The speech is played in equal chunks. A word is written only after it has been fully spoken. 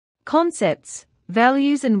Concepts,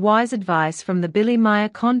 Values and Wise Advice from the Billy Meier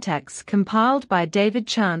Contacts compiled by David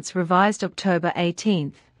Chance, revised October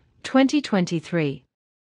 18, 2023.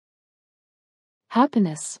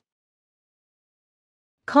 Happiness.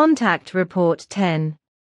 Contact Report 10.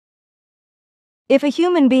 If a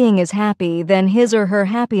human being is happy, then his or her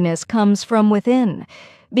happiness comes from within,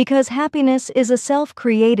 because happiness is a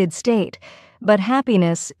self-created state, but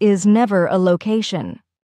happiness is never a location.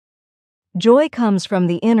 Joy comes from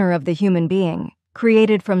the inner of the human being,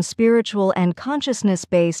 created from spiritual and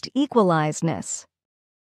consciousness-based equalizedness.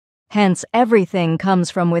 Hence, everything comes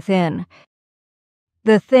from within.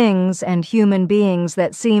 The things and human beings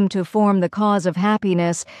that seem to form the cause of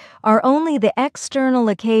happiness are only the external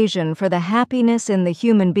occasion for the happiness in the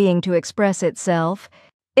human being to express itself,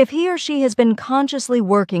 if he or she has been consciously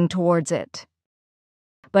working towards it.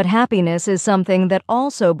 But happiness is something that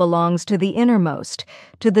also belongs to the innermost,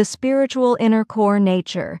 to the spiritual inner core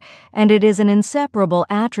nature, and it is an inseparable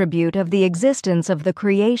attribute of the existence of the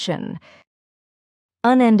creation.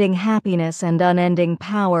 Unending happiness and unending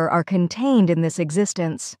power are contained in this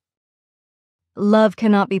existence. Love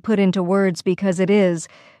cannot be put into words because it is,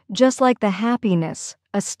 just like the happiness,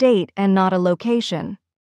 a state and not a location.